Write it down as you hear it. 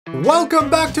Welcome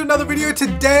back to another video.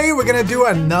 Today we're gonna do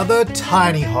another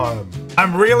tiny home.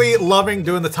 I'm really loving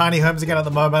doing the tiny homes again at the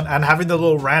moment, and having the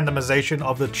little randomization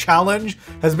of the challenge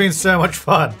has been so much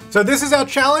fun. So this is our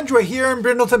challenge. We're here in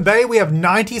Brindleton Bay. We have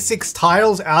 96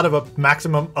 tiles out of a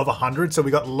maximum of 100, so we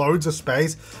got loads of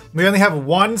space. We only have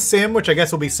one sim, which I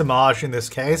guess will be Samaj in this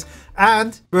case,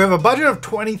 and we have a budget of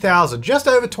 20,000, just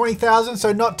over 20,000,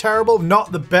 so not terrible,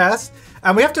 not the best.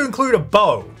 And we have to include a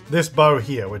bow, this bow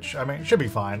here, which, I mean, should be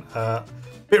fine.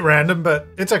 Bit random, but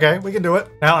it's okay, we can do it.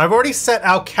 Now, I've already set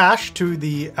our cash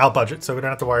to our budget, so we don't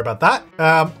have to worry about that.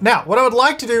 Now, what I would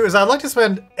like to do is I'd like to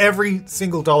spend every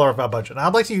single dollar of our budget.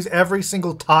 I'd like to use every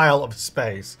single tile of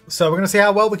space. So we're gonna see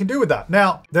how well we can do with that.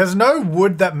 Now, there's no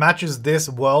wood that matches this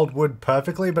world wood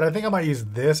perfectly, but I think I might use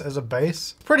this as a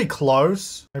base. Pretty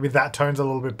close. Maybe that tone's a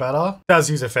little bit better. It does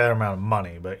use a fair amount of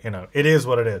money, but you know, it is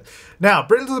what it is. Now,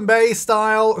 Brindleton Bay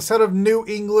style, sort of New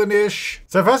England-ish.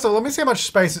 So first of all, let me see how much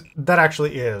space that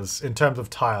actually is in terms of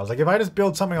tiles. Like if I just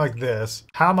build something like this,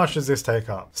 how much does this take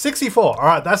up? 64. All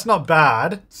right, that's not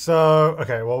bad. So,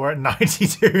 okay, well, we're at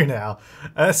 92 now.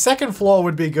 Second floor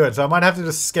would be good. So I might have to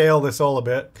just scale this all a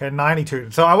bit. Okay, 92.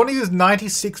 So I want to use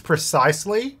 96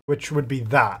 precisely, which would be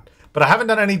that. But I haven't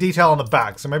done any detail on the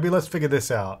back, so maybe let's figure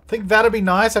this out. I think that'd be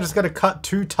nice. I just got to cut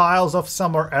 2 tiles off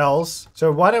somewhere else.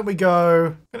 So why don't we go,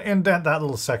 I'm gonna indent that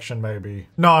little section maybe.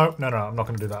 No, I'm not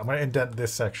gonna do that. I'm gonna indent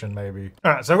this section maybe.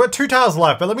 All right, so I've got 2 tiles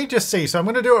left, but let me just see. So I'm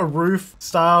gonna do a roof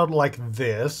styled like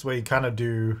this, where you kind of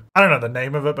do, I don't know the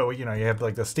name of it, but you know, you have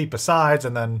like the steeper sides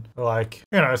and then like,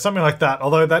 you know, something like that.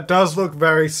 Although that does look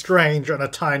very strange on a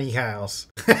tiny house.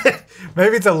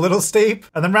 Maybe it's a little steep.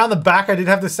 And then around the back, I did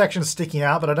have this section sticking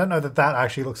out, but I don't know that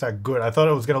actually looks that good. I thought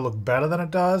it was going to look better than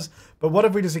it does. But what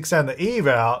if we just extend the eave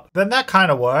out? Then that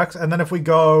kind of works. And then if we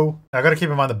go, I got to keep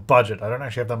in mind the budget. I don't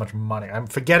actually have that much money. I'm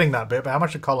forgetting that bit, but how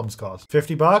much do columns cost?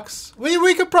 50 bucks?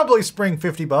 We could probably spring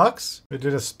 50 bucks. We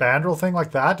did a spandrel thing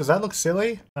like that. Does that look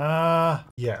silly?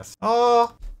 Yes.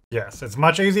 Oh. Yes, it's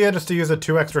much easier just to use the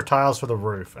 2 extra tiles for the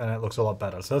roof, and it looks a lot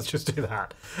better. So let's just do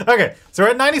that. Okay, so we're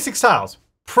at 96 tiles.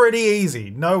 Pretty easy,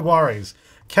 no worries.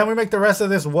 Can we make the rest of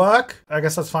this work? I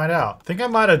guess let's find out. I think I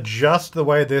might adjust the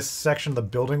way this section of the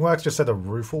building works just so the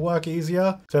roof will work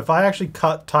easier. So if I actually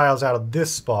cut tiles out of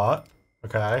this spot,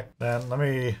 okay, then let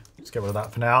me just get rid of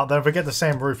that for now. Then if we get the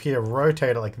same roof here,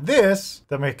 rotate it like this,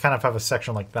 then we kind of have a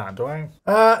section like that, do I?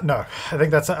 No, I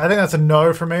think that's a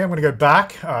no for me. I'm gonna go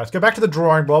back. All right, let's go back to the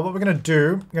drawing board. What we're gonna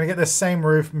do, I'm gonna get this same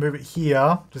roof, move it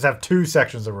here, just have 2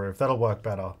 sections of roof. That'll work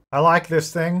better. I like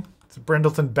this thing. It's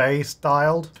Brindleton Bay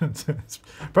styled. It's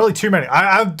probably too many.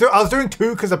 I was doing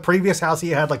 2 because the previous house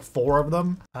here had like 4 of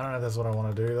them. I don't know if that's what I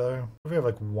want to do though. We have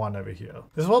like 1 over here.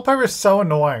 This wallpaper is so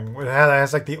annoying. It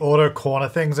has like the auto corner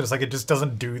things, and it's like it just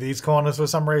doesn't do these corners for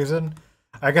some reason.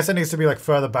 I guess it needs to be like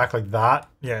further back like that.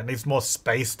 Yeah, it needs more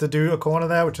space to do a corner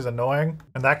there, which is annoying.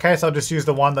 In that case, I'll just use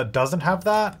the one that doesn't have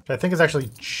that, which I think is actually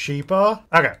cheaper.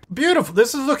 Okay, beautiful.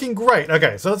 This is looking great.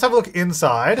 Okay, so let's have a look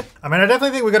inside. I mean, I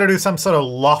definitely think we're gonna do some sort of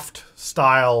loft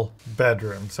style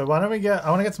bedroom. So why don't we I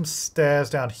want to get some stairs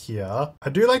down here. I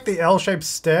do like the L-shaped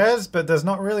stairs, but there's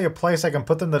not really a place I can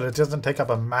put them that it doesn't take up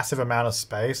a massive amount of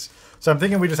space. So I'm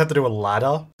thinking we just have to do a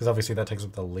ladder, because obviously that takes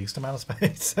up the least amount of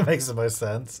space. It makes the most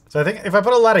sense. So I think if I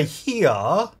put a ladder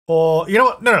here, or you know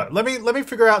what? No, let me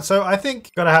figure out. So I think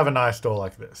gotta have a nice door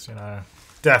like this, you know,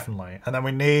 definitely. And then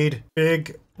we need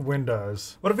big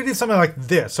windows. What if we did something like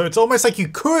this? So it's almost like you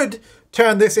could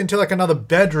turn this into like another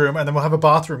bedroom, and then we'll have a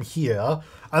bathroom here.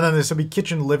 And then this will be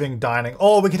kitchen, living, dining.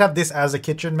 Or we could have this as a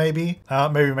kitchen, maybe.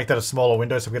 Maybe make that a smaller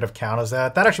window so we could have counters there.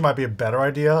 That actually might be a better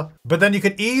idea. But then you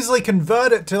could easily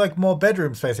convert it to like more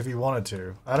bedroom space if you wanted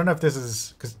to. I don't know if this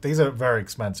is, because these are very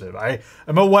expensive. I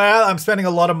am aware I'm spending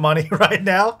a lot of money right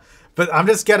now, but I'm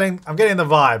getting the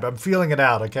vibe. I'm feeling it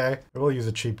out, okay? We'll use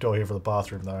a cheap door here for the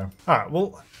bathroom though. All right,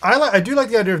 well, I do like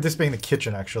the idea of this being the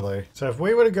kitchen actually. So if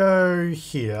we were to go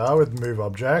here with move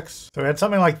objects, so we had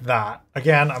something like that.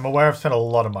 Again, I'm aware I've spent a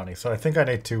lot of money, so I think I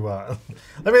need to, let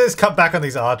me just cut back on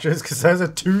these arches because those are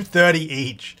 $230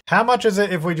 each. How much is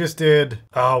it if we just did,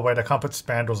 oh wait, I can't put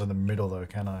spandrels in the middle though,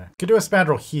 can I? Could do a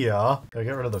spandrel here, so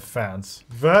get rid of the fence,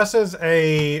 versus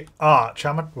a arch.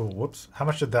 How much, oh, whoops, how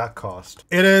much did that cost?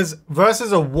 It is,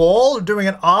 versus a wall, doing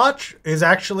an arch is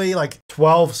actually like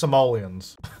 12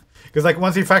 simoleons. Because like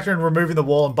once you factor in removing the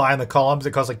wall and buying the columns,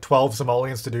 it costs like 12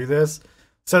 simoleons to do this.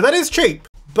 So that is cheap,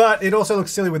 but it also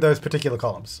looks silly with those particular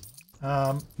columns.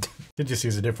 You Could just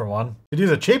use a different one. Could use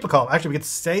a cheaper column. Actually, we could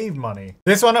save money.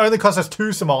 This one only costs us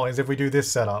 2 simoleons if we do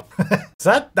this setup.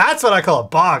 So that's what I call a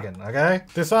bargain, okay?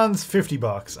 This one's 50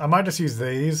 bucks. I might just use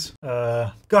these.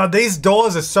 God, these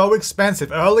doors are so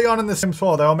expensive. Early on in the Sims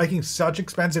 4, they were making such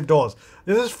expensive doors.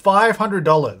 This is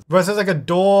 $500 versus like a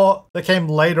door that came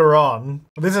later on.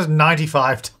 This is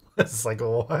 $95. It's like,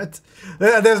 what?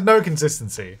 There's no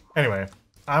consistency. Anyway,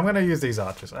 I'm going to use these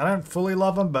arches. I don't fully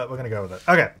love them, but we're going to go with it.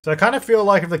 Okay, so I kind of feel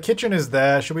like if the kitchen is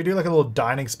there, should we do like a little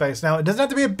dining space? Now, it doesn't have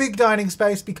to be a big dining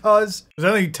space because there's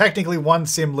only technically one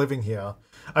Sim living here.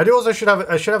 I should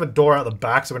have a door out the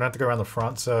back so we don't have to go around the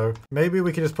front. So maybe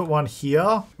we could just put one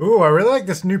here. Ooh, I really like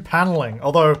this new paneling.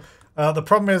 Although the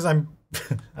problem is I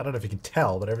don't know if you can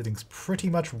tell, but everything's pretty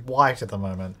much white at the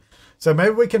moment. So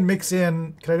maybe we can mix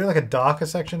in, can I do like a darker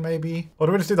section maybe? Or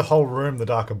do we just do the whole room the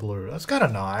darker blue? That's kind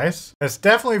of nice. It's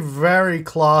definitely very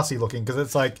classy looking because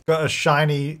it's like got a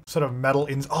shiny sort of metal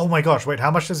in. Oh my gosh, wait, how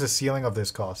much does the ceiling of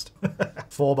this cost?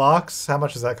 $4? How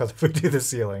much does that cost if we do the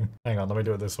ceiling? Hang on, let me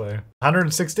do it this way.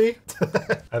 160?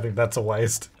 I think that's a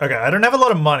waste. Okay, I don't have a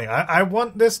lot of money. I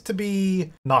want this to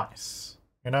be nice,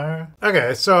 you know?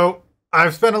 Okay, so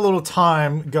I've spent a little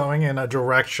time going in a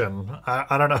direction.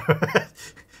 I don't know.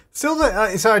 Still,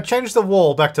 so I changed the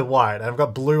wall back to white. I've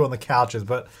got blue on the couches,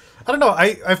 but I don't know.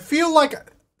 I feel like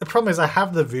the problem is I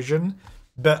have the vision,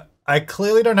 but I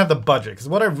clearly don't have the budget. Because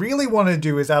what I really want to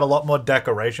do is add a lot more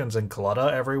decorations and clutter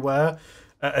everywhere,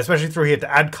 especially through here to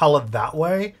add color that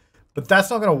way. But that's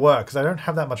not going to work because I don't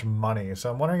have that much money. So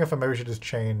I'm wondering if I maybe should just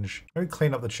change, maybe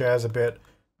clean up the chairs a bit,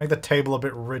 make the table a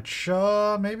bit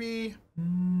richer, maybe.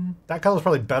 That color's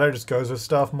probably better, just goes with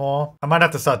stuff more. I might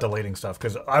have to start deleting stuff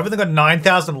because I've only got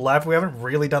 9,000 left. We haven't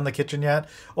really done the kitchen yet.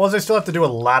 Also, I still have to do a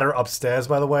ladder upstairs,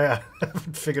 by the way. I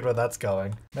haven't figured where that's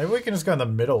going. Maybe we can just go in the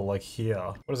middle, like here.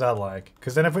 What is that like?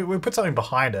 Because then if we put something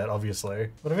behind it, obviously.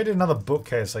 But if we did another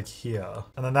bookcase like here,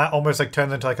 and then that almost like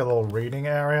turns into like a little reading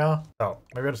area. Oh,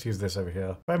 maybe I'll just use this over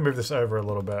here. If I move this over a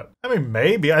little bit. I mean,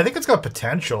 maybe. I think it's got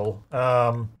potential.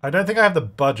 I don't think I have the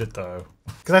budget though.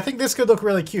 Because I think this could look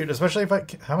really cute, especially if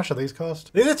how much do these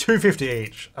cost? These are $2.50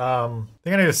 each. I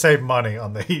think I need to save money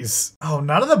on these. Oh,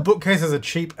 none of the bookcases are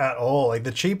cheap at all. Like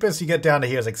the cheapest you get down to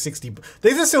here is like 60.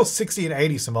 These are still 60 and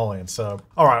 80 simoleons. So,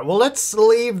 all right, well, let's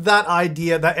leave that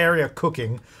area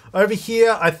cooking. Over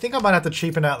here, I think I might have to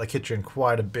cheapen out the kitchen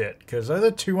quite a bit because those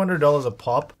are $200 a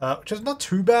pop, which is not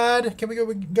too bad. We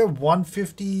can go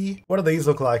 150. What do these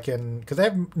look like? Because they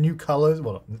have new colors.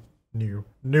 Well,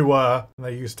 newer than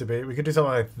they used to be. We could do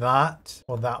something like that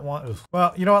or that one. Oof.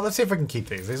 Well, you know what? Let's see if we can keep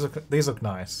these. These look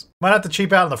nice. Might have to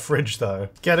cheap out in the fridge though.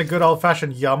 Get a good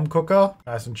old-fashioned yum cooker,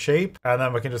 nice and cheap, and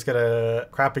then we can just get a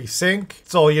crappy sink.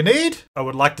 It's all you need. I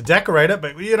would like to decorate it,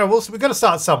 but you know, we got to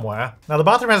start somewhere. Now the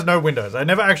bathroom has no windows. I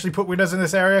never actually put windows in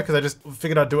this area because I just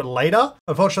figured I'd do it later.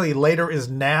 Unfortunately, later is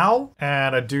now,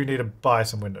 and I do need to buy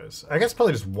some windows. I guess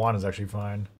probably just one is actually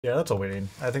fine. Yeah, that's all we need.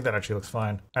 I think that actually looks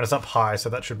fine, and it's up high, so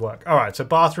that should work. All right, so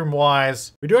bathroom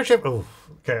wise, we do actually have, oh,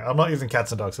 okay, I'm not using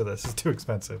cats and dogs for this. It's too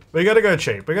expensive. We gotta go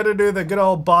cheap. We gotta do the good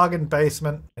old bargain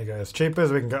basement. There you go, as cheap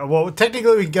as we can go. Well,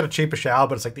 technically we can get a cheaper shower,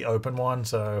 but it's like the open one,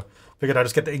 so figured I'd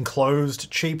just get the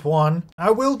enclosed cheap one. I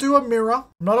will do a mirror, I'm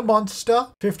not a monster.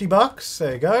 50 bucks,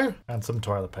 there you go. And some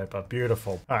toilet paper,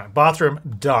 beautiful. All right, bathroom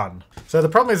done. So the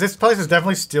problem is this place is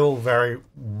definitely still very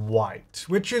white,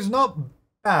 which is not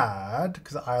bad,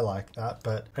 because I like that,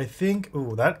 but I think,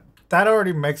 ooh, that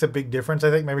already makes a big difference.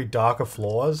 I think maybe darker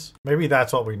floors. Maybe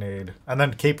that's what we need. And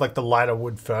then keep like the lighter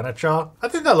wood furniture. I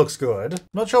think that looks good.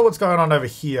 Not sure what's going on over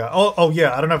here. Oh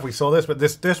yeah, I don't know if we saw this, but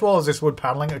this wall is this wood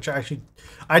paneling, which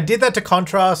I did that to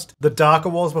contrast the darker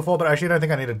walls before, but I actually don't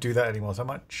think I need to do that anymore. So I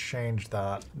might change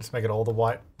that. Just make it all the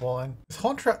white walling. This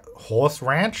horse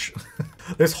ranch?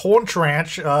 This haunch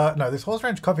ranch, no, this horse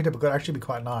ranch coffee table could actually be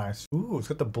quite nice. Ooh, it's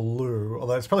got the blue,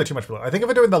 although it's probably too much blue. I think if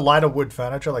we're doing the lighter wood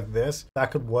furniture like this,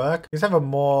 that could work. Just have a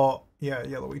more, yeah,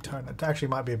 yellowy tone. It actually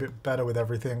might be a bit better with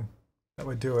everything that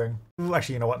we're doing. Ooh,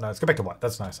 actually, you know what? No, let's go back to white.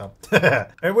 That's nicer.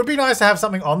 It would be nice to have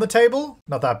something on the table.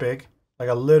 Not that big. Like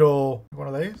a little, one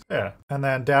of these? Yeah. And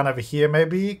then down over here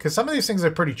maybe, because some of these things are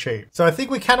pretty cheap. So I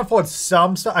think we can afford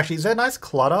some stuff. Actually, is there nice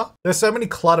clutter? There's so many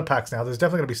clutter packs now. There's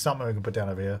definitely gonna be something we can put down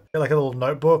over here. Get like a little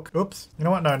notebook. Oops. You know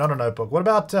what? No, not a notebook. What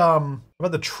about What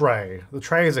about the tray? The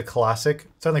tray is a classic.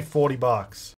 It's only 40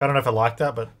 bucks. I don't know if I like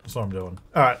that, but that's what I'm doing.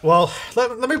 All right, well,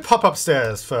 let me pop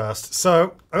upstairs first.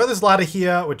 So I got this ladder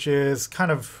here, which is kind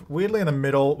of weirdly in the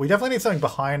middle. We definitely need something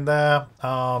behind there.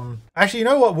 Actually, you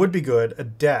know what would be good? A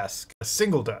desk, a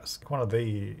single desk, one of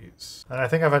these. And I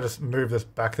think if I just move this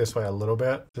back this way a little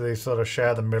bit, so they sort of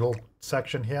share the middle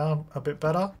section here a bit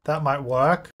better. That might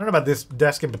work. I don't know about this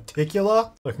desk in particular.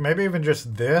 Look, maybe even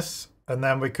just this. And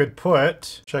then we could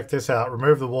put, check this out,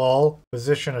 remove the wall,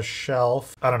 position a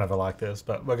shelf. I don't know if I like this,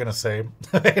 but we're gonna see.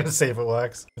 We're gonna see if it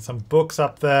works. Get some books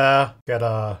up there, get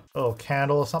a little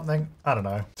candle or something. I don't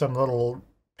know. Some little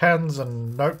pens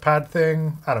and notepad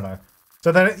thing. I don't know.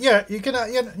 So then, yeah, you can,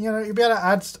 you know, you'll be able to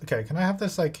add, okay, can I have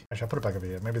this like, actually I'll put it back over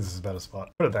here. Maybe this is a better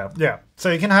spot. Put it there. Yeah.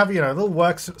 So you can have, you know, a little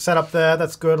work set up there.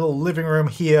 That's good. A little living room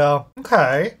here.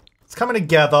 Okay. It's coming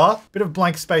together. Bit of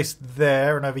blank space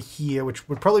there and over here, which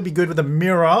would probably be good with a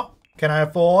mirror. Can I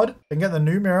afford? I can get the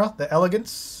new mirror, the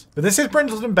Elegance. But this is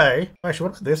Brindleton Bay. What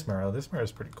about this mirror? This mirror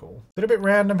is pretty cool. Is it a bit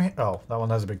random here? Oh, that one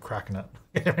has a big crack in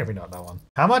it. Maybe not that one.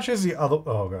 How much is the other?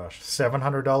 Oh gosh,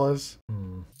 $700.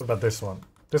 What about this one?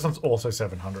 This one's also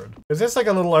 700. Is this like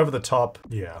a little over the top?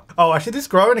 Yeah. Oh, actually this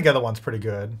growing together one's pretty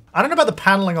good. I don't know about the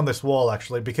paneling on this wall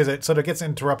actually, because it sort of gets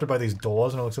interrupted by these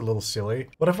doors and it looks a little silly.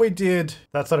 What if we did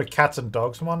that sort of cats and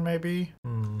dogs one maybe?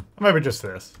 Maybe just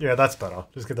this. Yeah, that's better.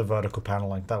 Just get the vertical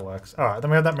paneling. That works. All right,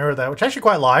 then we have that mirror there, which I actually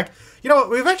quite like. You know what?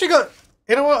 We've actually got,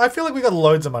 you know what? I feel like we got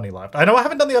loads of money left. I know I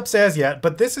haven't done the upstairs yet,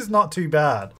 but this is not too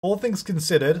bad. All things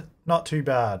considered, not too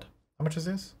bad. How much is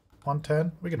this?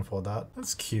 110? We can afford that.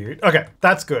 That's cute. Okay,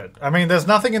 that's good. I mean, there's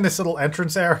nothing in this little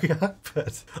entrance area,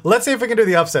 but let's see if we can do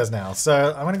the upstairs now.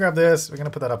 So I'm gonna grab this. We're gonna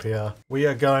put that up here. We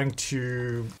are going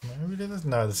to, maybe do this?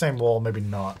 No, the same wall, maybe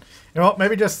not. You know what,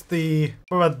 maybe just the,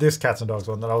 what about this cats and dogs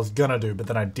one that I was gonna do, but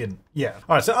then I didn't. Yeah.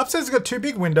 All right, so upstairs has got two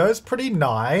big windows, pretty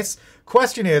nice.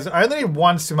 Question is, I only need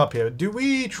one sim up here. Do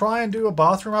we try and do a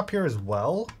bathroom up here as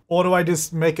well? Or do I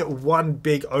just make it one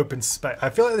big open space? I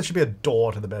feel like there should be a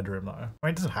door to the bedroom though. I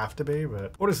mean, it doesn't have to be,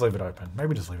 but we'll just leave it open.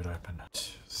 Maybe just leave it open.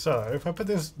 So if I put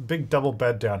this big double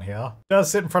bed down here, it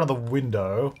does sit in front of the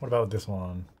window. What about this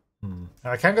one? Now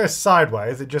I can't go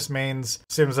sideways, it just means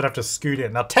sims would have to scoot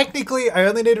in. Now technically I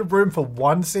only needed room for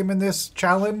one sim in this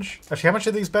challenge. Actually, how much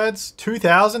are these beds?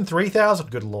 2,000,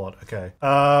 3,000? Good lord, okay.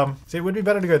 See, it would be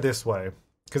better to go this way,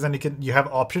 because then you have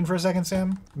option for a second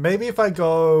sim. Maybe if I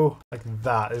go like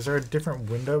that, is there a different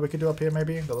window we could do up here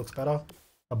maybe that looks better?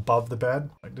 Above the bed?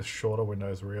 Like just shorter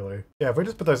windows really. Yeah, if we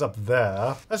just put those up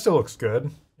there, that still looks good.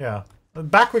 Yeah.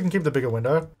 Back we can keep the bigger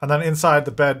window, and then inside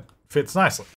the bed fits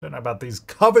nicely. Don't know about these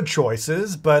cover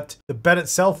choices, but the bed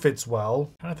itself fits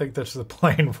well. I think that the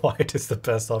plain white is the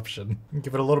best option.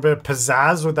 Give it a little bit of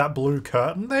pizzazz with that blue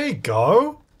curtain. There you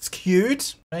go. It's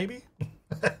cute, maybe.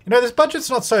 You know, this budget's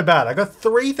not so bad. I got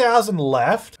 3,000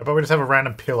 left. I probably just have a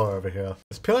random pillow over here.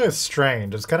 This pillow is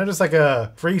strange. It's kind of just like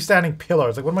a freestanding pillow.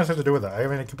 It's like, what am I supposed to do with it? I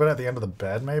mean, I could put it at the end of the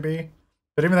bed, maybe.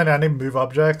 But even then, I need to move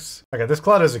objects. Okay, this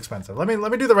clutter is expensive. Let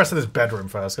me do the rest of this bedroom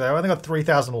first. I only got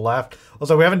 3,000 left.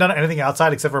 Also, we haven't done anything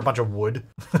outside except for a bunch of wood.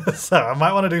 So I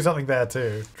might want to do something there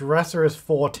too. Dresser is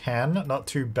 410, not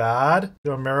too bad.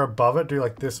 Do a mirror above it. Do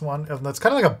like this one. It's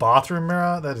kind of like a bathroom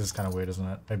mirror. That is kind of weird, isn't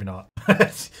it? Maybe not,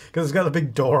 because it's got the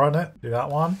big door on it. Do that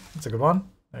one. That's a good one.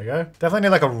 There you go. Definitely need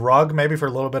like a rug, maybe for a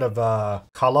little bit of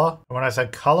color. And when I say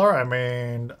color, I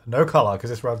mean no color, because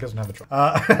this rug doesn't have a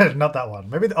truck. Not that one.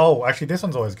 Maybe, oh, actually this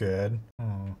one's always good.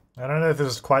 I don't know if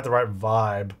this is quite the right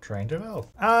vibe. Train to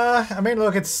well. I mean,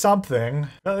 look, it's something.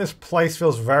 This place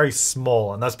feels very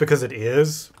small, and that's because it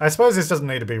is. I suppose this doesn't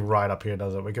need to be right up here,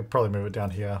 does it? We could probably move it down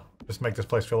here. Just make this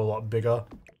place feel a lot bigger.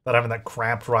 Without having that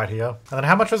cramp right here. And then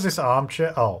how much was this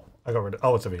armchair? Oh, I got rid of,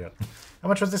 oh, it's over here. How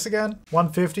much was this again?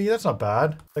 150? That's not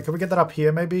bad. Like, could we get that up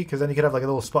here maybe? Because then you could have like a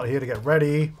little spot here to get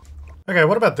ready. Okay,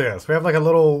 what about this? We have like a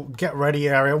little get ready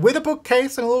area with a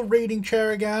bookcase and a little reading chair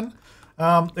again.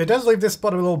 It does leave this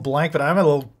spot a little blank, but I'm a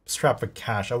little strapped for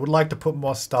cash. I would like to put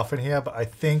more stuff in here, but I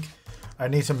think I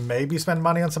need to maybe spend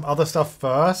money on some other stuff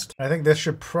first. I think this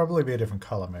should probably be a different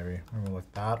color, maybe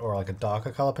like that, or like a darker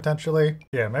color potentially.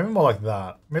 Yeah, maybe more like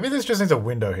that. Maybe this just needs a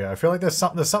window here. I feel like there's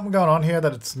something going on here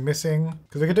that it's missing.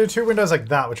 Because we could do two windows like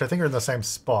that, which I think are in the same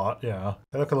spot. Yeah,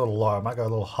 they look a little low. I might go a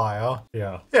little higher.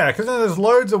 Yeah, because then there's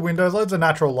loads of windows, loads of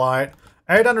natural light.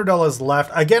 $800 left.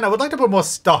 Again, I would like to put more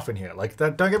stuff in here. Like,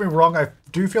 don't get me wrong, I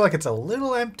do feel like it's a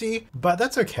little empty, but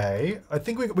that's okay. I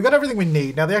think we got everything we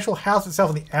need. Now, the actual house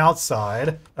itself on the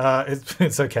outside,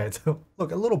 it's okay. It's,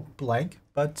 look, a little blank,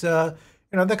 but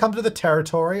you know, that comes with the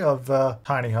territory of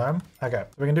tiny home. Okay,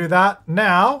 we can do that.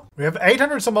 Now, we have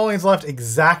 800 simoleons left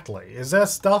exactly. Is there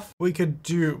stuff we could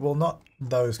do? Well, not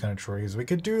those kind of trees. We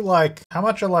could do like, how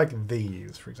much are like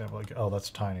these, for example? Like, oh, that's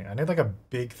tiny. I need like a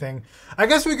big thing. I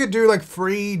guess we could do like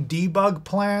free debug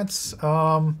plants.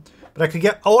 But I could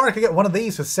get, or I could get one of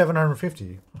these for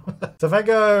 750. So if I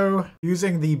go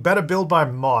using the Better Build by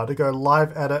mod to go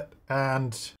live edit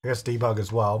and I guess debug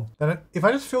as well, then if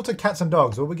I just filter cats and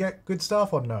dogs, will we get good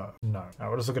stuff or no? No. All right,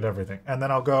 we'll just look at everything. And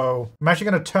then I'll go, I'm actually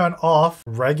going to turn off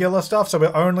regular stuff. So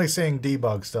we're only seeing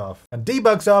debug stuff, and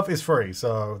debug stuff is free.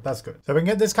 So that's good. So we can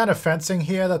get this kind of fencing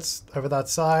here. That's over that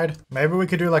side. Maybe we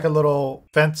could do like a little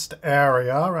fenced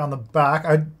area around the back.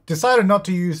 I decided not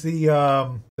to use the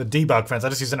debug fence. I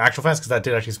just used an actual fence because I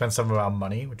did actually spend some of our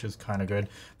money, which is kind of good.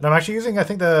 And I'm actually using, I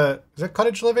think is it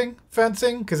cottage living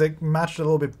fencing? Because it matched a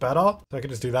little bit better. So I could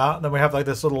just do that. And then we have like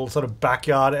this little sort of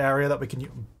backyard area that we can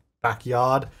use.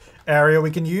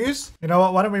 You know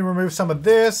what? Why don't we remove some of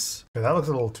this? Okay, that looks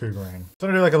a little too green. So I'm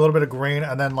gonna do like a little bit of green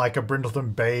and then like a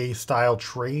Brindleton Bay style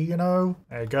tree, you know?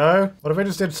 There you go. What if I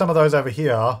just did some of those over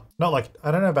here? Not like, I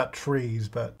don't know about trees,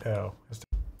 but oh.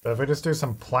 So if we just do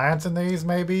some plants in these,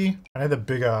 maybe? I need the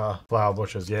bigger flower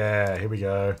bushes. Yeah, here we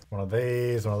go. One of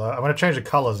these, one of those. I'm gonna change the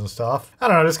colors and stuff. I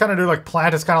don't know, just kind of do like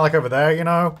plant is kind of like over there, you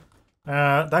know?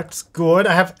 That's good.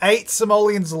 I have 8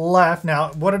 simoleons left.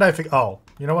 Now, what did I forget? Oh,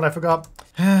 you know what I forgot?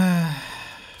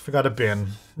 Forgot a bin.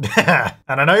 And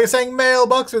I know you're saying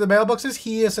mailbox, but the mailbox is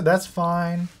here, so that's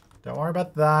fine. Don't worry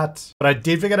about that. But I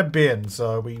did forget a bin,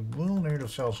 so we will need to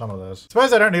sell some of this.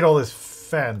 Suppose I don't need all this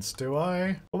fence, do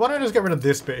I? Well, why don't I just get rid of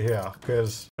this bit here?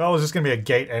 Because that was just going to be a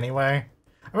gate anyway.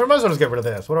 I mean, I might as well just get rid of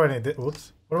this. What do I need?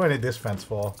 Whoops. What do I need this fence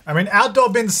for? I mean, outdoor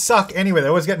bins suck anyway. They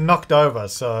always get knocked over,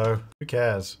 so who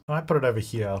cares? I might put it over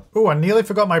here. Ooh, I nearly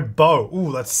forgot my bow.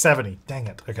 Ooh, that's 70. Dang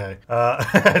it. Okay.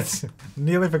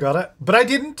 Nearly forgot it, but I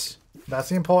didn't. That's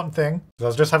the important thing. I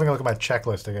was just having a look at my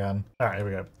checklist again. All right, here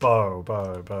we go. Bow.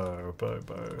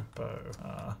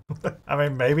 I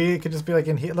mean, maybe it could just be like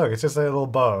in here. Look, it's just a little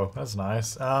bow. That's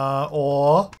nice.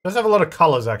 Or it does have a lot of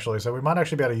colors actually, so we might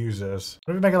actually be able to use this.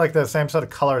 Maybe make it like the same sort of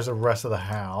color as the rest of the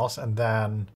house, and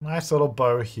then nice little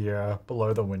bow here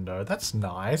below the window. That's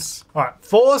nice. All right,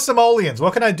 4 simoleons.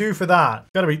 What can I do for that?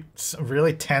 Gotta be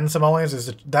really 10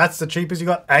 simoleons. That's the cheapest you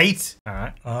got? 8. All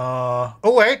right.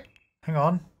 Oh wait, hang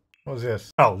on. What was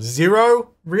this? Oh, 0?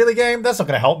 Really, game? That's not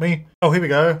going to help me. Oh, here we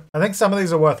go. I think some of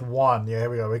these are worth 1. Yeah, here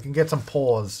we go. We can get some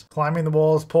paws. Climbing the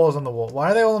walls, paws on the wall. Why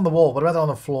are they all on the wall? What about they on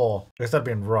the floor? I guess that'd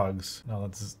be in rugs. No,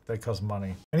 they cost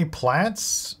money. Any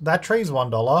plants? That tree's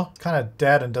 $1. Kind of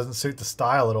dead and doesn't suit the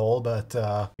style at all, but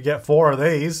you get 4 of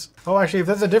these. Oh, actually, if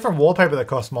there's a different wallpaper that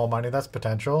costs more money, that's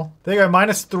potential. There you go,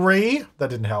 -3.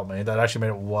 That didn't help me. That actually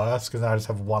made it worse because now I just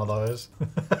have 1 of those.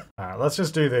 All right, let's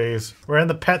just do these. We're in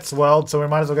the pets world, so we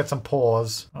might as well get some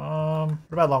paws.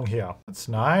 What about along here? That's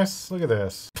nice. Look at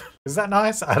this. Is that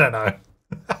nice? I don't know.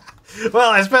 Well,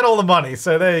 I spent all the money,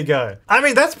 so there you go. I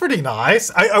mean, that's pretty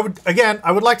nice. I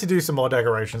would like to do some more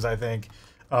decorations, I think.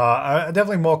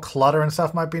 Definitely more clutter and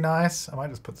stuff might be nice. I might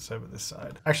just put this over this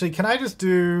side. Actually, can I just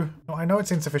do... Oh, I know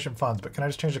it's insufficient funds, but can I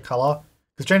just change the color?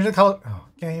 Because changing the color... Oh,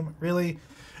 game, really?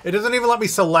 It doesn't even let me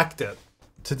select it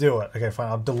to do it. Okay, fine.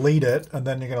 I'll delete it, and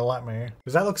then you're going to let me.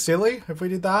 Does that look silly if we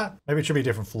did that? Maybe it should be a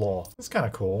different floor. That's kind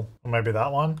of cool. Or maybe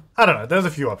that one. I don't know. There's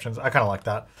a few options. I kind of like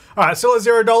that. All right, still at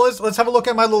 $0. Let's have a look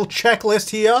at my little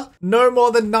checklist here. No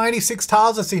more than 96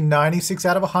 tiles. I see 96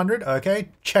 out of 100. Okay,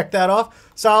 check that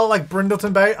off. Style like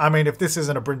Brindleton Bay. I mean, if this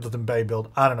isn't a Brindleton Bay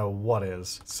build, I don't know what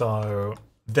is. So...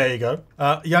 there you go.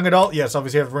 Young adult. Yes,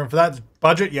 obviously have room for that.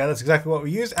 Budget. Yeah, that's exactly what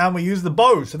we used. And we use the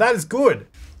bow. So that is good.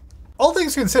 All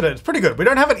things considered, it's pretty good. We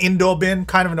don't have an indoor bin,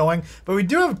 kind of annoying, but we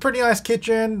do have a pretty nice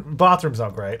kitchen. Bathroom's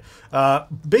not great.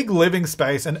 Big living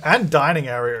space and dining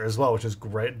area as well, which is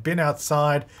great. Bin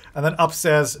outside, and then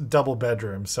upstairs, double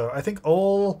bedroom. So I think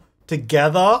all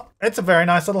together, it's a very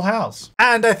nice little house.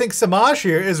 And I think Samaj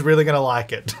here is really going to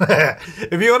like it.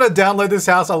 If you want to download this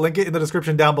house, I'll link it in the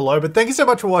description down below. But thank you so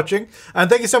much for watching. And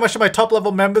thank you so much to my top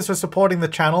level members for supporting the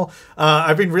channel.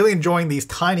 I've been really enjoying these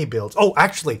tiny builds. Oh,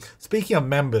 actually, speaking of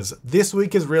members, this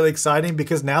week is really exciting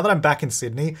because now that I'm back in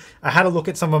Sydney, I had a look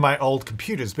at some of my old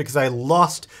computers because I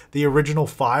lost the original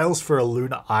files for a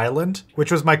lunar island,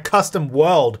 which was my custom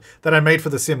world that I made for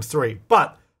The Sims 3.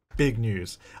 But big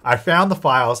news. I found the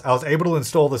files. I was able to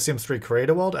install the Sims 3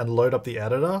 Creator World and load up the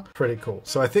editor. Pretty cool.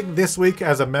 So I think this week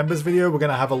as a members video, we're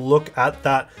going to have a look at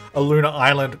that Luna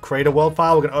Island Creator World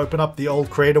file. We're going to open up the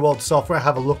old Creator World software,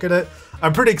 have a look at it.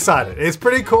 I'm pretty excited. It's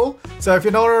pretty cool. So if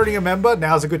you're not already a member,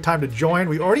 now's a good time to join.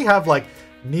 We already have like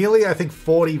nearly, I think,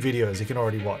 40 videos you can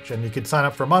already watch. And you can sign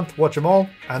up for a month, watch them all,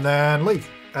 and then leave.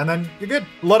 And then you're good.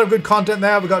 A lot of good content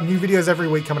there. We've got new videos every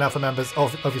week coming out for members,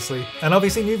 obviously. And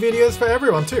obviously new videos for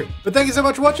everyone too. But thank you so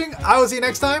much for watching. I will see you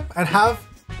next time, and have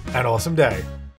an awesome day.